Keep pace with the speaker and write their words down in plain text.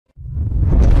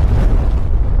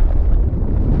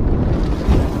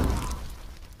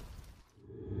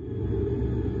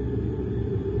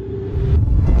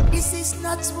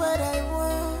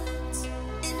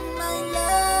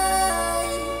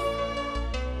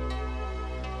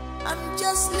I'm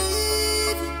just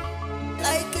living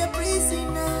like a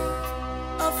prisoner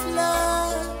of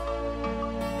love.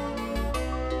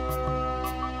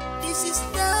 This is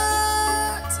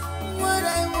not what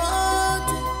I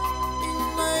wanted in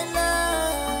my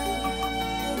life.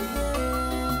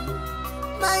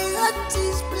 My heart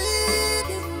is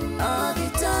bleeding all the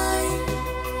time.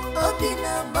 Open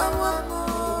up my one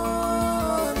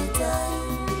all the time.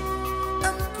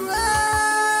 I'm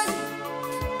crying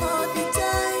all the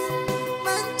time.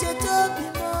 Man, be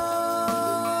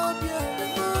more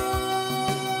beautiful.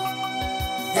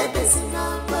 Everything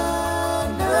I'm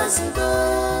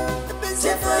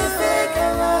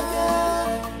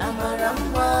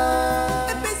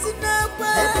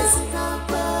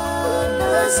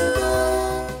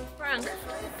Frank.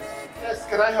 Yes,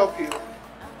 can I help you?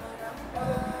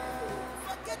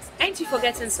 Ain't you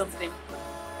forgetting something?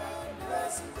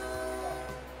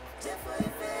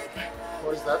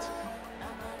 What is that?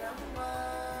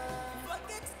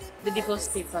 The divorce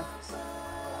paper.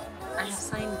 I have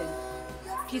signed them.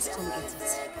 Please come get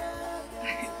it.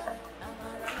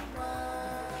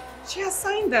 She has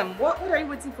signed them. What are you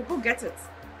waiting for? Go get it.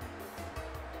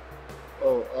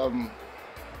 Oh,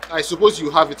 I suppose you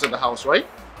have it in the house, right?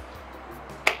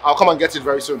 I'll come and get it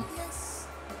very soon.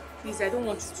 Please, I don't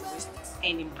want you to waste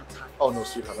any more time. Oh no,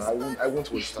 sweetheart, I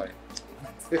won't waste time.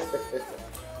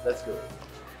 Let's go.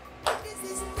 This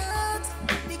is not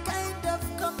the kind of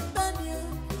companion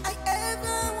I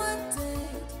ever wanted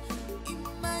in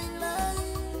my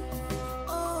life.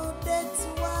 Oh, that's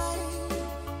why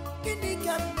you need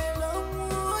a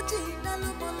melody,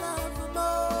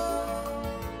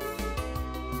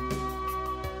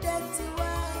 that's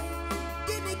why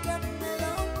you need a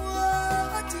melody,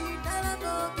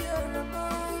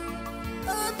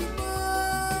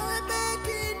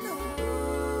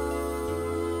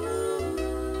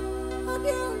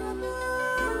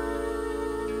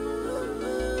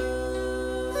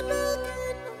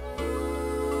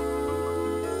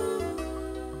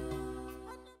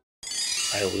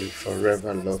 I will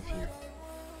forever love you.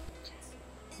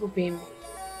 Oh, babe,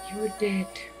 you're dead.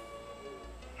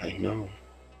 I know.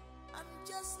 I'm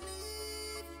just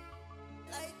living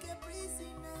like a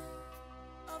prisoner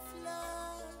of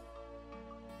love.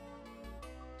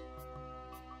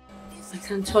 I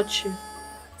can touch you.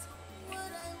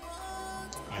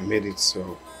 I made it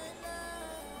so.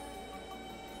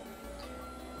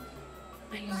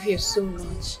 I love you so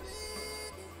much.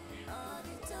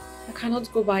 I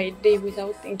cannot go by a day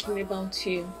without thinking about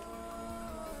you.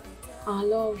 Our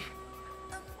love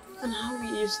and how we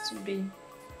used to be.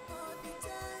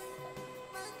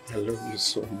 I love you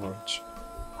so much.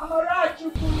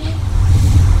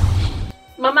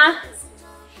 Mama!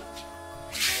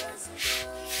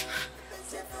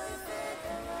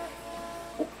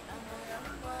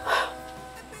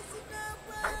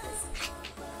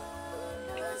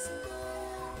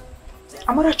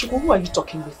 Amarachuku, who are you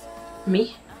talking with?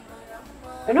 Me?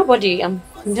 Nobody, I'm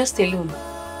just alone.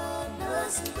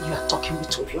 You are talking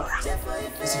with Obiora,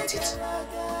 isn't it?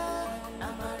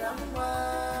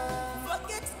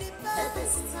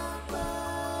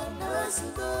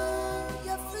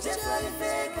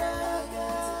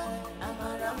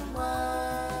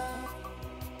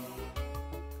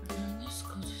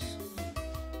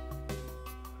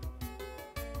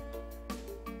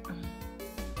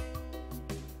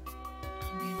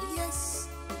 Yes,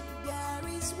 there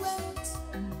is wealth,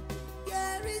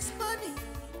 there is money,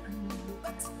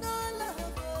 but no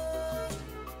love.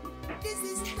 This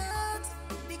is not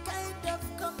the kind of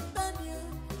companion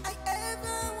I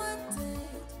ever wanted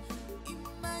in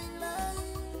my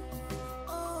life.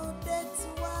 Oh, that's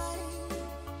why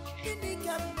you need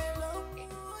a melody.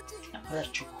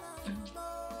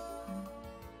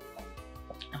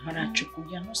 Amarachuku,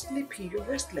 you're not sleeping, you're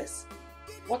restless.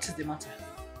 What is the matter?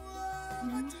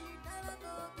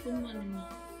 Good morning, Ma.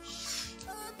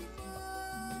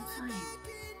 I'm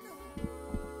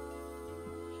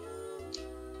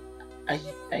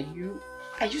fine.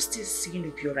 Are you still seeing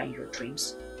Obiora in your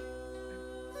dreams?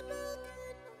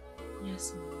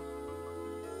 Yes, Ma.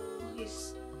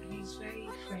 He's very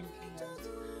friendly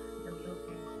and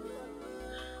loving.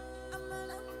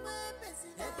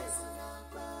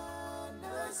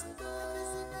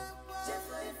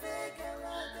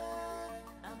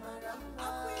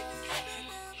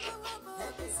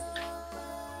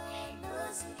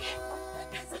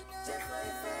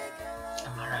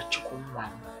 Amarachuku,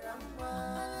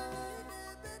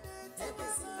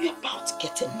 you're about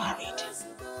getting married.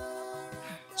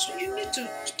 So you need to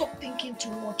stop thinking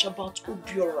too much about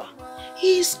Obiora.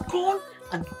 He's gone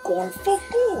and gone for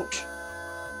good.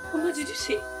 Mama, did you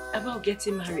say about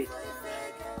getting married?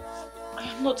 I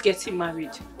am not getting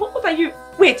married. What are you?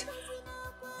 Wait.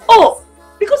 Oh,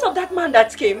 because of that man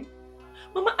that came?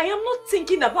 Mama, I am not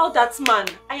thinking about that man.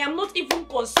 I am not even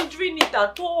considering it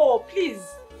at all. Please.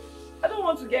 I don't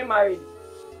want to get married.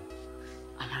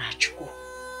 Amarachuku,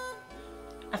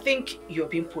 I think you're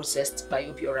being possessed by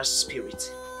Obiora's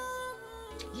spirit.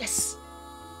 Yes.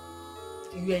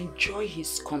 You enjoy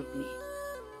his company.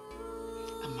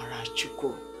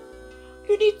 Amarachuku,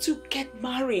 you need to get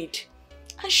married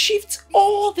and shift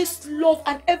all this love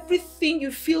and everything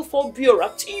you feel for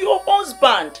Obiora to your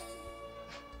husband.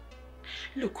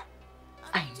 Look,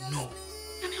 I know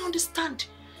and I understand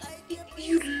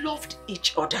you loved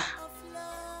each other,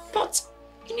 but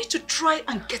you need to try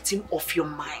and get him off your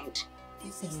mind.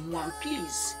 Mom,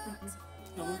 please.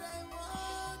 No,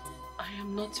 I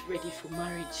am not ready for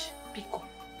marriage, Biko.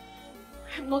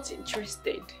 I am not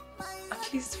interested,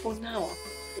 at least for now.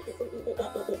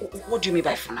 What do you mean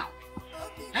by for now?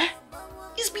 Eh?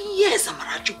 It's been years,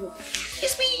 Amarachuku.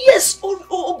 It's been years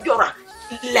Obiora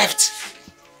left.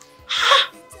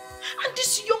 Huh? And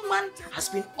this young man has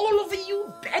been all over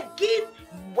you, begging,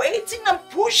 waiting and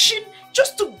pushing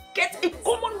just to get a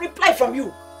common reply from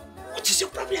you. What is your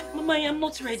problem? Mama, I am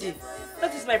not ready.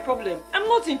 That is my problem. I'm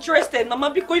not interested, Mama,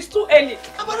 because it's too early.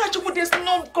 Amarachuku, there's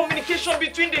no communication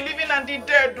between the living and the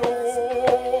dead.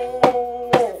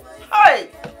 Oh, hi.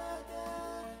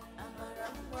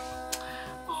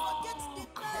 Oh,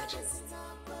 God.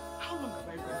 How long am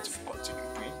I going to continue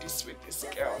doing this with this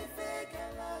girl?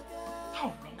 How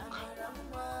long?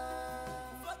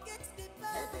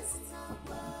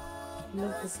 I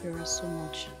love Obiora so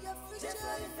much.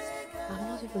 I'm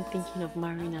not even thinking of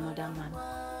marrying another man.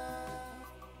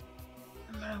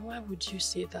 Mama, why would you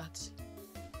say that?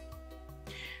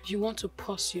 You want to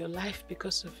pause your life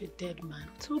because of a dead man.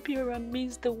 Obiora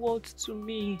means the world to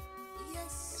me.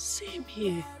 Same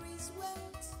here.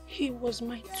 He was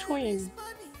my twin.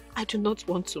 I do not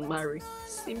want to marry.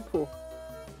 Simple.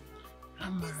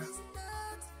 Amara,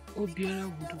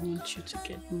 Obiora would want you to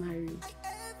get married.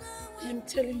 I am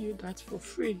telling you that for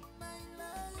free.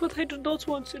 But I do not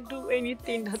want to do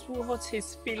anything that will hurt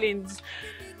his feelings.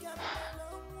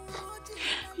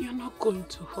 You're not going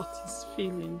to hurt his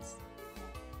feelings.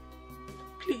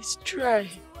 Please try.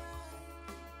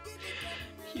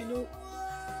 You know,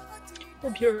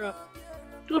 Obiora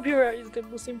is the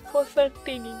most important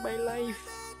thing in my life.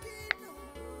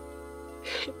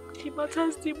 He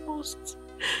matters the most.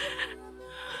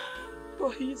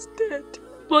 But he's dead.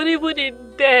 But even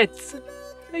in death,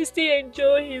 I still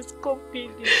enjoy his company.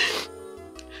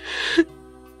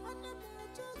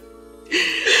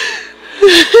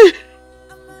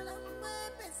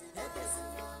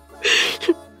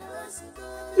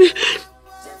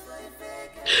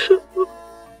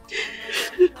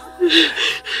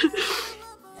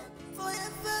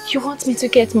 You want me to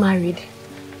get married?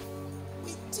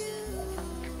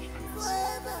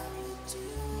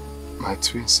 My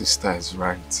twin sister is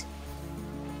right.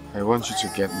 I want you to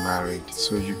get married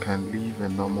so you can live a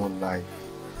normal life.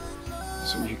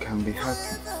 So you can be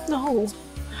happy. No.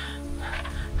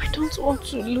 I don't want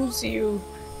to lose you.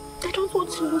 I don't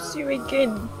want to lose you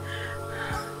again.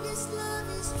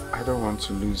 I don't want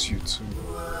to lose you too.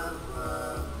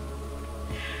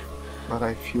 But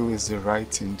I feel it's the right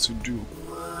thing to do.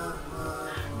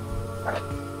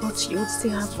 But you would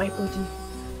still have my body.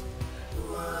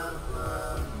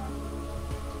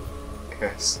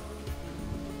 Yes.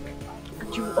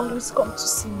 And you will always come to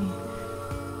see me.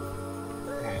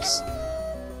 Yes.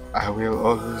 I will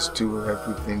always do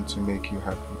everything to make you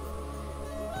happy.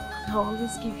 And I'll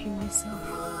always give you myself.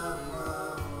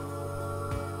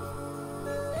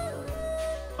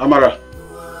 Amara!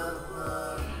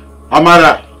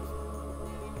 Amara!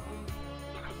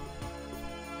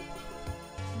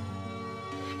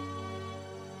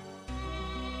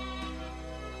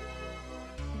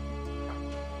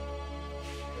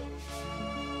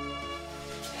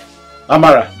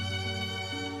 Amara!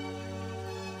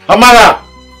 Amara!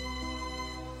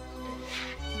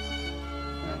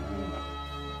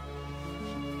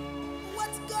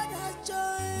 What God has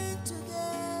joined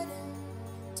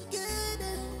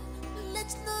together,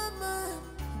 let no man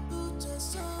put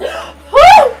us on.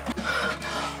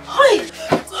 Hi!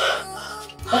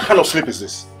 What kind of sleep is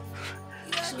this?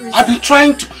 Sorry. I've been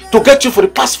trying to get you for the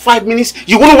past 5 minutes.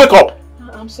 You won't wake up.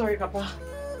 I'm sorry, Papa.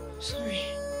 Sorry.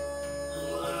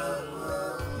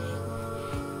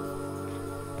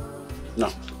 Now,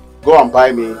 go and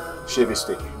buy me shaving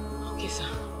steak. Okay, sir.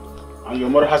 And your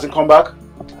mother hasn't come back?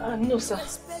 No, sir.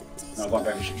 Now go and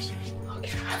buy me shaving steak.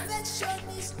 Okay. Affection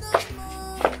is not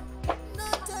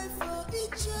time for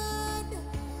each other.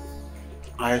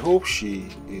 I hope she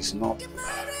is not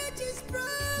Marriage is broken.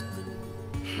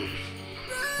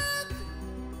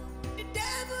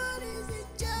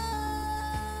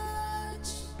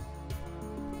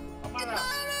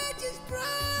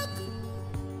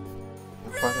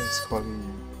 father is calling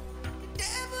you.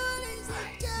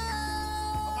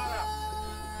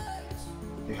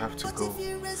 You have to go.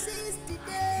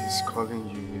 He's calling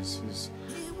you.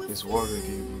 He's worried.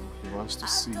 He wants to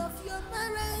see you.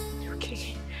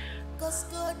 Okay.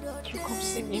 You come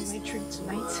see me in my dream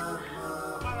tonight?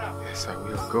 Yes, I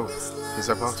will. Go. He's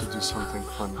about to do something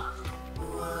funny.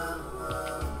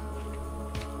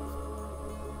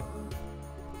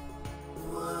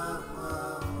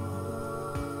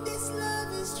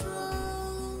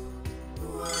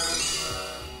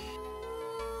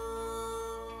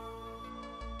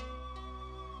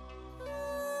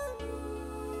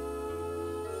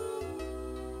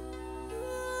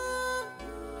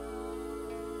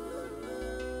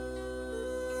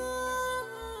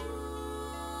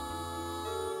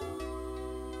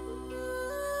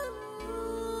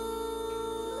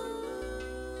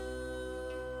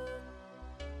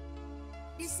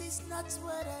 This is not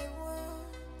what I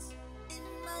want in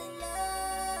my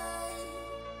life.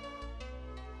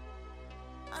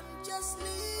 I'm just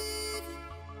living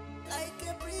like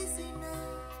a prisoner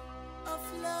of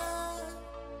love.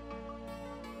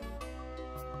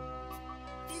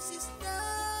 This is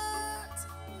not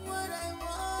what I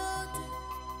want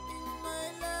in my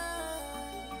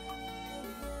life.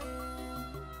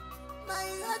 My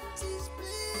heart is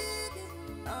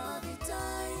bleeding all the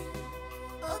time.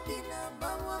 Open up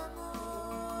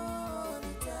all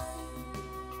the time.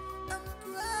 I'm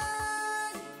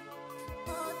crying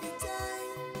all the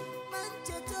time. Man,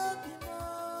 just open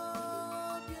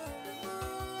up your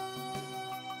remote.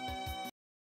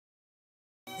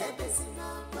 Everything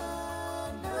up,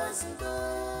 no sugar.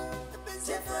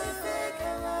 Everything for a fake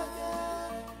alaga.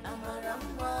 I'm a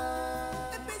ramba.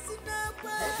 Everything up,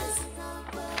 no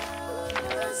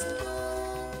sugar.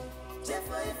 Just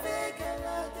for a fake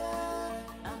alaga.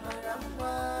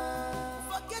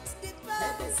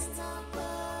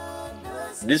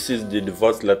 This is the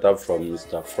divorce letter from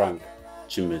Mr. Frank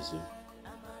Chimezi,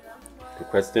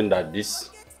 requesting that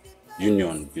this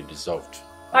union be dissolved.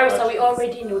 Barrister, we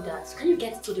already know that. Can you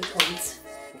get to the point?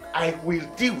 I will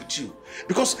deal with you.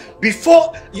 Because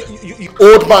before you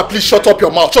old man, please shut up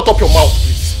your mouth. Shut up your mouth,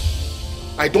 please.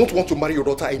 I don't want to marry your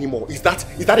daughter anymore. Is that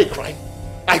a crime?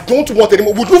 I don't want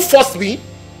anymore. Would you force me?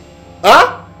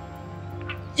 Huh?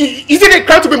 Is it a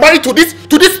crime to be married to this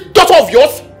daughter of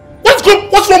yours?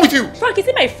 What's wrong with you? Frank, is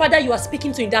it my father you are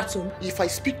speaking to in that tone? If I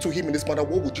speak to him in this manner,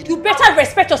 what would you do? You better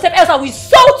respect yourself, else I will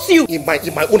insult you. In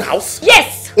my own house?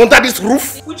 Yes. Under this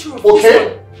roof? Which roof?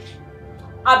 Okay.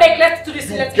 I beg, let's do this.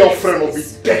 You girlfriend of a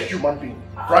dead human being.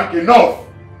 Frank, enough!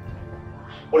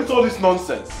 What is all this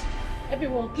nonsense?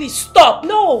 Everyone, please stop.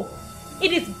 No.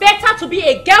 It is better to be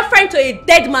a girlfriend to a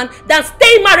dead man than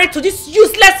stay married to this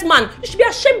useless man. You should be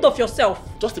ashamed of yourself.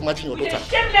 Just imagine your daughter. A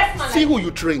shameless man. See who you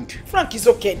trained. Frank is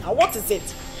okay now. What is it?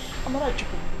 Amara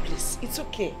Chuku, please. It's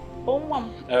okay. Oh,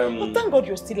 Mom. But thank God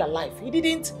you're still alive. He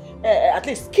didn't at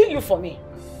least kill you for me.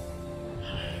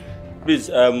 Please,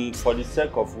 for the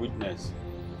sake of witness,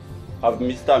 have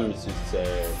Mr. and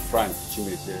Mrs. Frank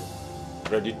Chimezi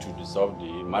ready to dissolve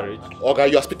the marriage? Oga,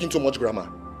 you are speaking too much grammar.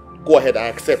 Go ahead, I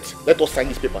accept. Let us sign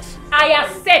these papers. I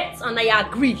accept and I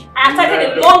agree. I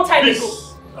accepted a long time ago.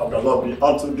 I will not be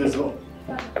until this long.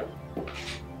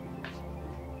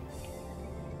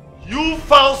 You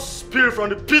foul spirit from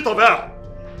the pit of hell,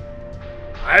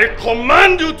 I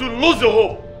command you to lose your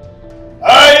hope.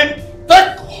 I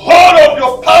take hold of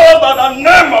your power by the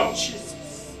name of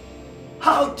Jesus.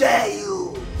 How dare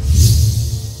you?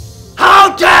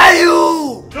 How dare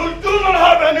you? You do not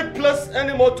have any place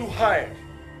anymore to hide.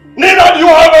 Neither do you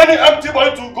have any empty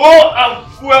body to go and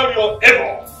fuel your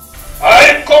evil.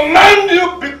 I command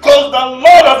you because the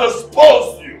Lord has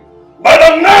exposed you by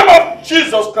the name of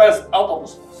Jesus Christ out of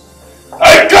this place.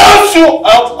 I cast you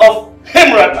out of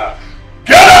him right now.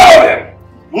 Get out of him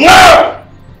now!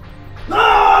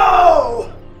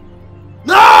 No!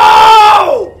 No!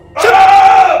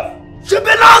 She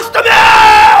belongs to me!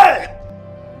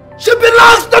 She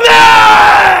belongs to me!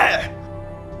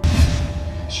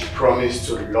 She promised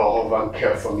to love and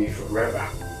care for me forever.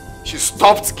 She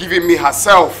stopped giving me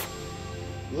herself.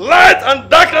 Light and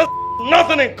darkness have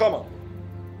nothing in common.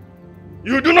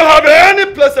 You do not have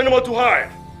any place anymore to hide.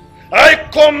 I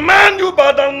command you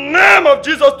by the name of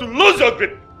Jesus to lose your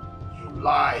grip. You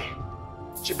lie.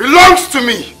 She belongs to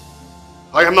me.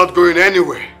 I am not going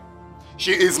anywhere.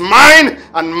 She is mine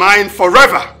and mine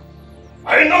forever.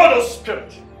 I know the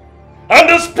Spirit, and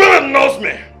the Spirit knows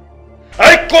me.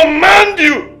 I command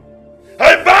you.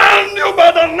 I bind you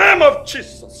by the name of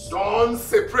Jesus. Don't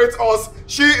separate us.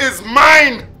 She is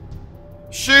mine.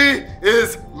 She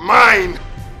is mine.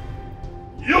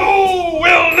 You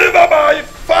will live by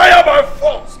fire by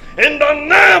force in the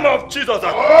name of Jesus.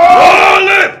 Oh,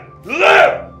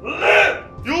 live!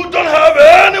 You don't have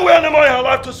anywhere anymore in your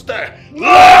life to stay.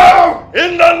 Live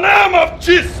in the name of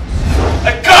Jesus.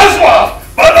 A curse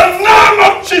by the name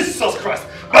of Jesus Christ.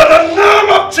 By the name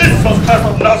of Jesus Christ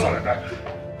of Nazareth.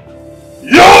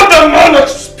 You demonic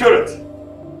spirit.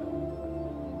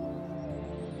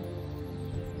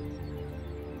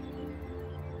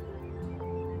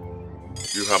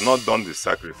 You have not done the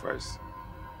sacrifice.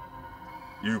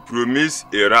 You promised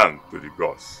a ram to the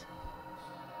gods.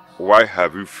 Why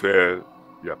have you failed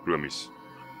your promise?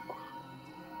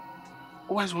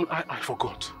 Wise one, I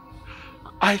forgot.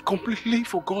 I completely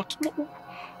forgot. No.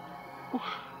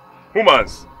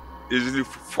 Humans easily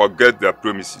forget their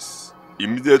promises.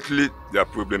 Immediately their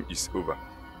problem is over.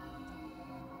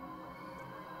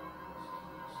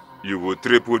 You will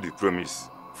triple the promise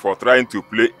for trying to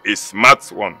play a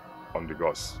smart one on the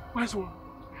gods. Wise one,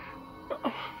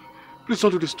 please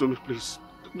don't do this to me, please.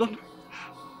 Don't.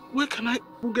 Where can I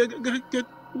get?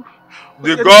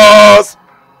 The gods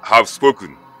have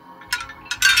spoken.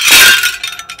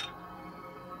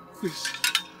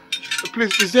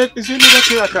 Please, is there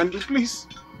anything I can do, please?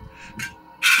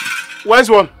 Wise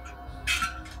one.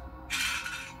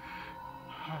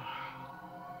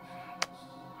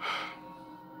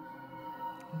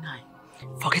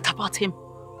 Forget about him.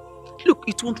 Look,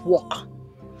 it won't work.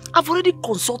 I've already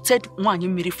consulted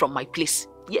Miri from my place.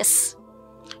 Yes.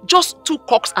 Just 2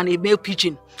 cocks and a male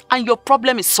pigeon, and your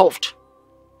problem is solved.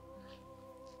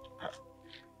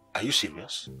 Are you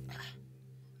serious?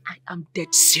 I am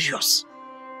dead serious.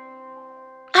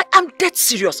 I am dead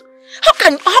serious. How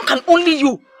can only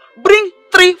you bring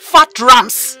 3 fat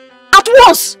rams at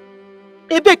once?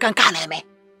 Ebe kankaneme.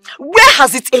 Where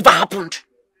has it ever happened?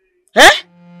 Eh?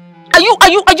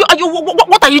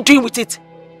 What are you doing with it?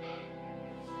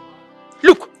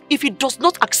 Look, if he does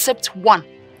not accept one,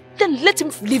 then let him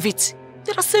leave it.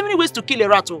 There are so many ways to kill a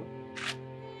rat.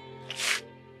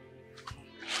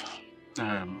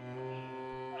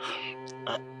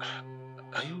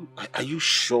 Are you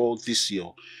sure this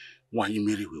your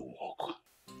Wanyimiri will work?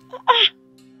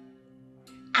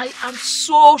 I am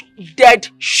so dead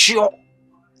sure.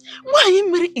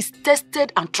 Wanyimiri is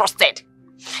tested and trusted.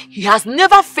 He has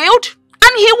never failed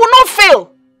and he will not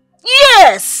fail.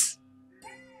 Yes!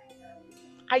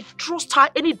 I trust her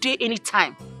any day, any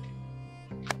time.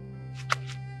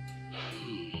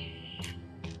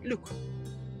 Look.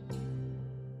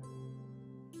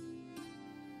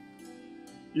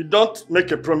 You don't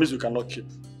make a promise you cannot keep.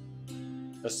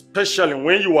 Especially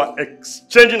when you are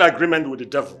exchanging agreement with the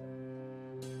devil.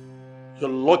 You're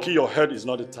lucky your head is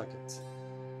not the target.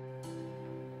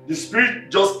 The spirit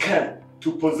just came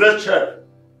to possess her,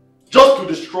 just to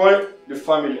destroy the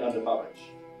family and the marriage.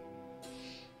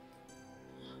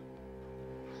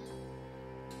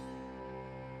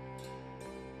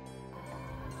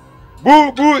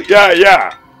 Boo boo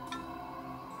ya.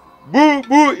 Boo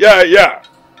boo ya.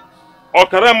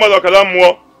 Okara mmadụ okara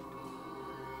mmụọ.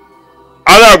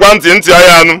 A na-agwa ntị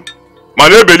anya anụ ma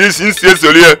na-ebeli isi nsi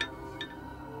esori ya.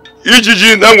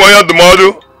 Ijiji na-enwe onye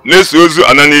ndụmọdụ na-eso ozu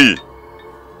ana n'iyi.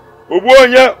 Ogbu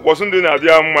onye wọsụ ndị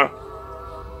na-adịa mma.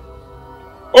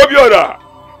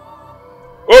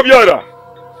 Obiora,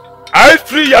 I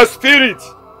free your spirit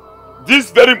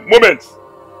this very moment.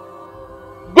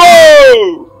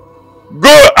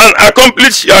 Go and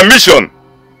accomplish your mission.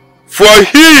 For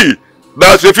he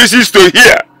that refuses to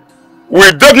hear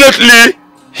will definitely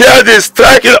hear the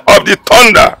striking of the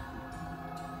thunder.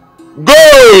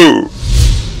 Go!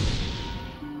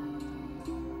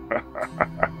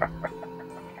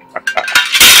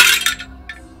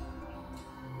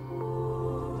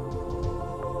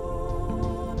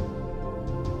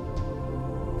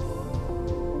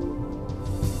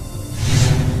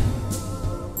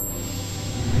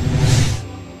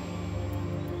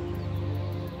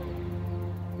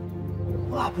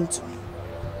 What happened to me?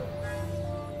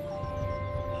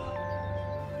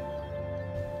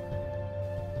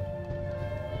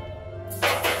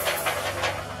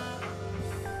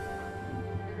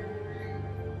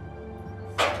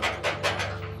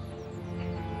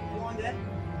 Anyone there?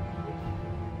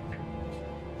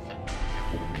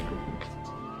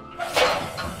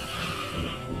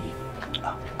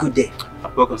 Good day.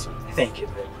 Welcome, sir. Thank you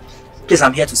very much. Please,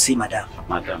 I'm here to see Madam.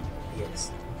 Madam.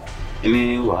 Yes.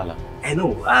 Any wahala? I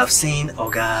know. I've seen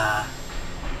Oga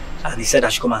and he said I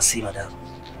should come and see Madam.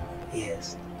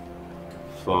 Yes.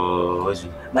 For what's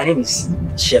it? My name is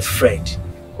Chef Fred.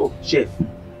 Oh, Chef.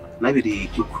 Maybe the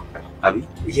cook. Abby?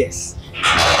 Yes.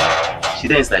 She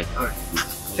there inside. Alright.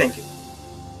 Thank you.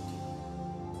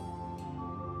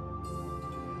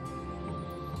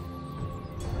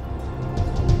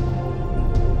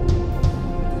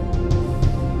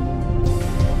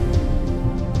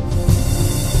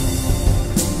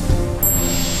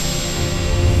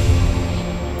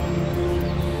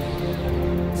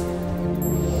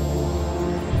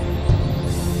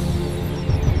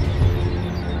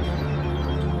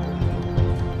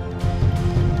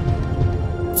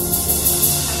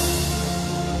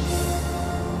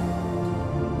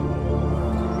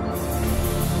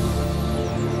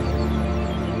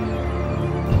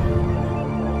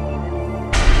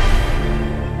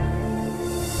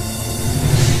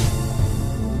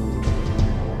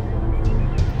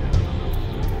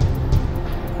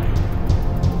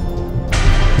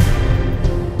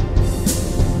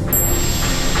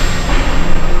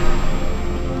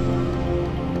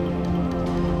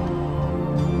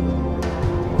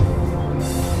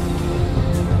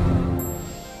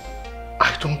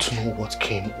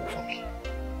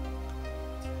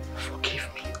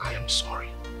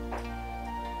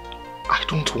 I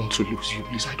don't want to lose you,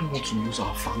 please. I don't want to lose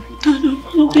our family.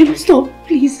 No, baby, stop,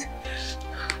 please.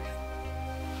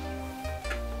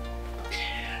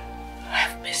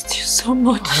 I've missed you so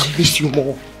much. I have missed you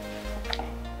more.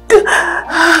 I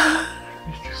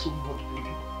missed you so much, baby.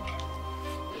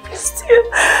 I missed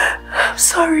you. I'm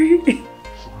sorry.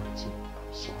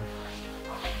 Sorry.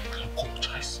 I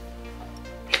apologize.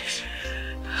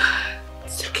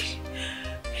 It's okay.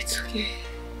 It's okay.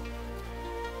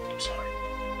 I'm sorry.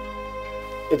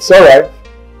 It's alright.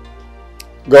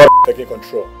 God is taking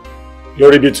control.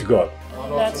 Glory be to God.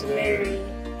 That's Mary.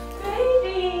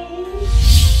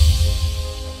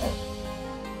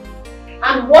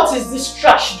 And what is this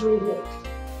trash doing here?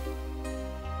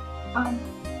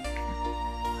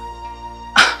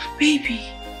 Baby.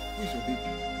 Who is your baby?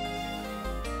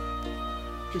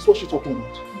 Please, what's she talking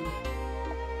about?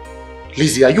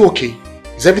 Lizzie, are you okay?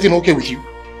 Is everything okay with you?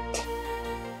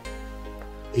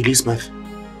 Elizabeth,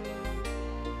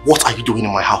 what are you doing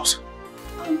in my house?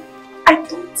 I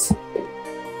don't.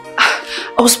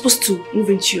 I was supposed to move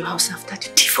into your house after the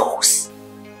divorce.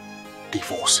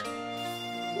 Divorce?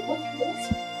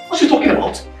 What's she talking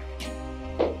about?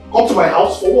 Come to my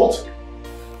house for what?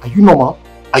 Are you normal?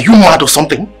 Are you mad or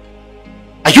something?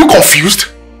 Are you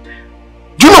confused?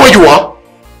 Do you know where you are?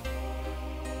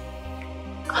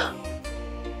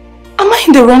 Am I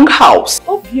in the wrong house?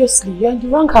 Obviously, you're in the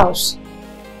wrong house.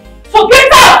 So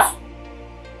get out!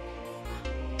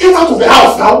 Get out of the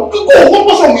house now! Go!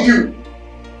 What's wrong with you?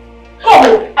 Come!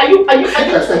 Are you...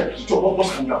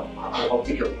 Just calm down. I'll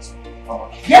take care of this.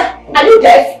 Yeah? Are you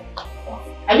deaf?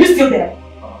 Are you still there?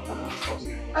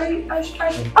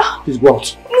 Please go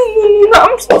out. No,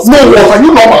 I'm supposed No, what? Are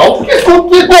you normal?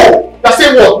 Please go! That's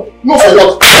saying what? No, for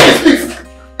what? Please.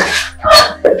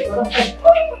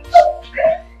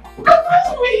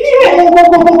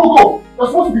 Go. You're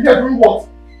supposed to be here doing what?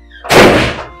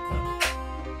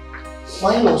 My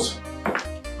in-laws.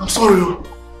 I'm sorry.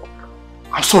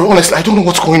 Honestly, I don't know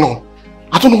what's going on.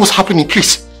 I don't know what's happening.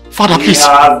 Please. Father, please. He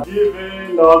has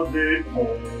given us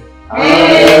victory. We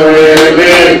will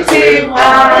lift him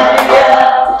higher,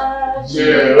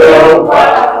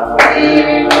 Jehovah. We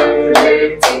will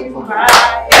lift him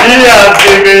higher. He has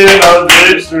given us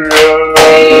victory.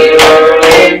 We will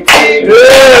lift him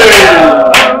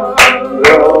higher,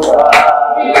 Jehovah.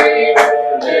 We will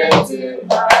lift him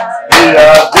higher. He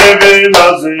has given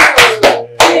us victory.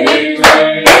 We will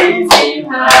lift him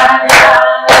higher.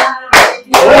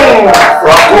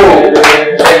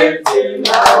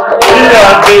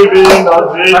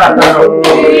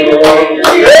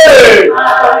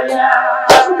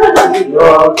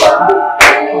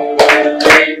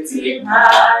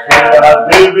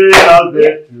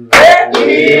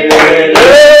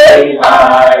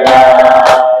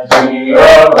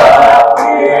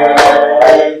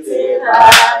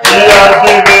 He has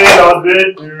given us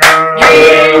victory.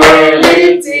 Hey!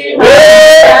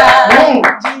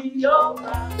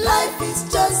 Life is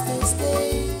just a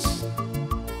stage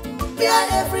where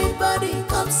everybody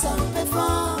comes and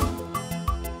perform.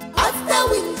 After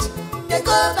which they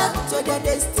go back to their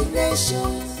destination.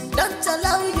 Don't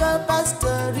allow your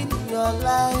pastor in your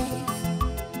life,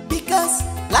 because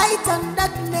light and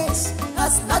darkness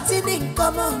has nothing in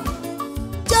common,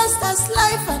 just as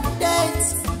life and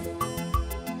death.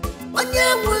 My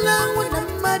dear,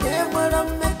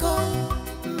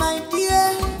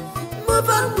 move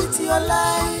on with your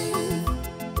life.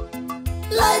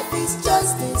 Life is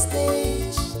just a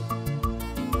stage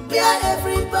where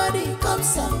everybody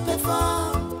comes and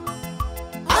perform.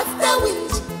 After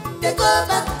which they go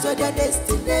back to their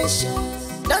destination.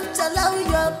 Don't allow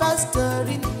your pastor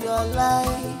in your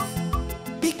life,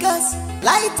 because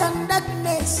light and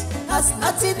darkness has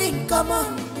nothing in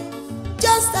common,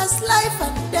 just as life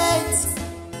and death.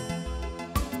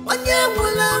 My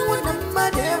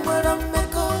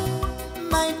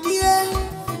dear,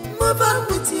 move on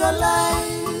with your life.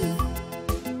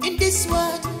 In this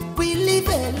world we live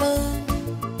alone.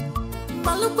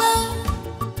 Maluba,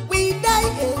 we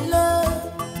die alone.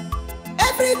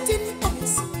 Everything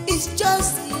else is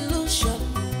just illusion,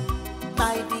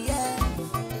 my dear.